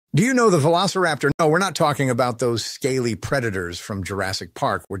Do you know the Velociraptor? No, we're not talking about those scaly predators from Jurassic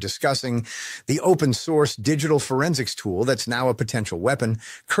Park. We're discussing the open source digital forensics tool that's now a potential weapon,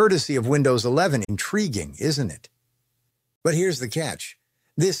 courtesy of Windows 11. Intriguing, isn't it? But here's the catch.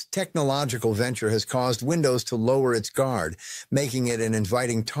 This technological venture has caused Windows to lower its guard, making it an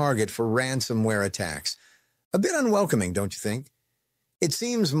inviting target for ransomware attacks. A bit unwelcoming, don't you think? It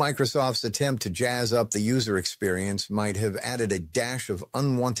seems Microsoft's attempt to jazz up the user experience might have added a dash of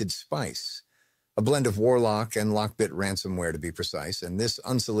unwanted spice, a blend of Warlock and Lockbit ransomware to be precise, and this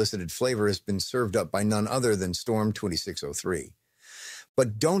unsolicited flavor has been served up by none other than Storm 2603.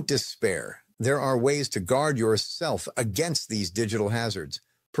 But don't despair. There are ways to guard yourself against these digital hazards.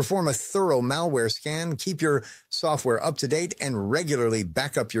 Perform a thorough malware scan, keep your software up to date, and regularly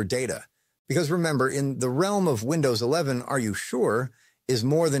back up your data. Because remember, in the realm of Windows 11, are you sure? Is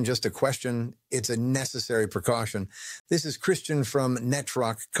more than just a question, it's a necessary precaution. This is Christian from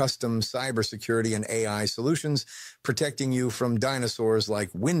Netrock Custom Cybersecurity and AI Solutions, protecting you from dinosaurs like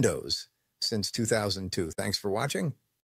Windows since 2002. Thanks for watching.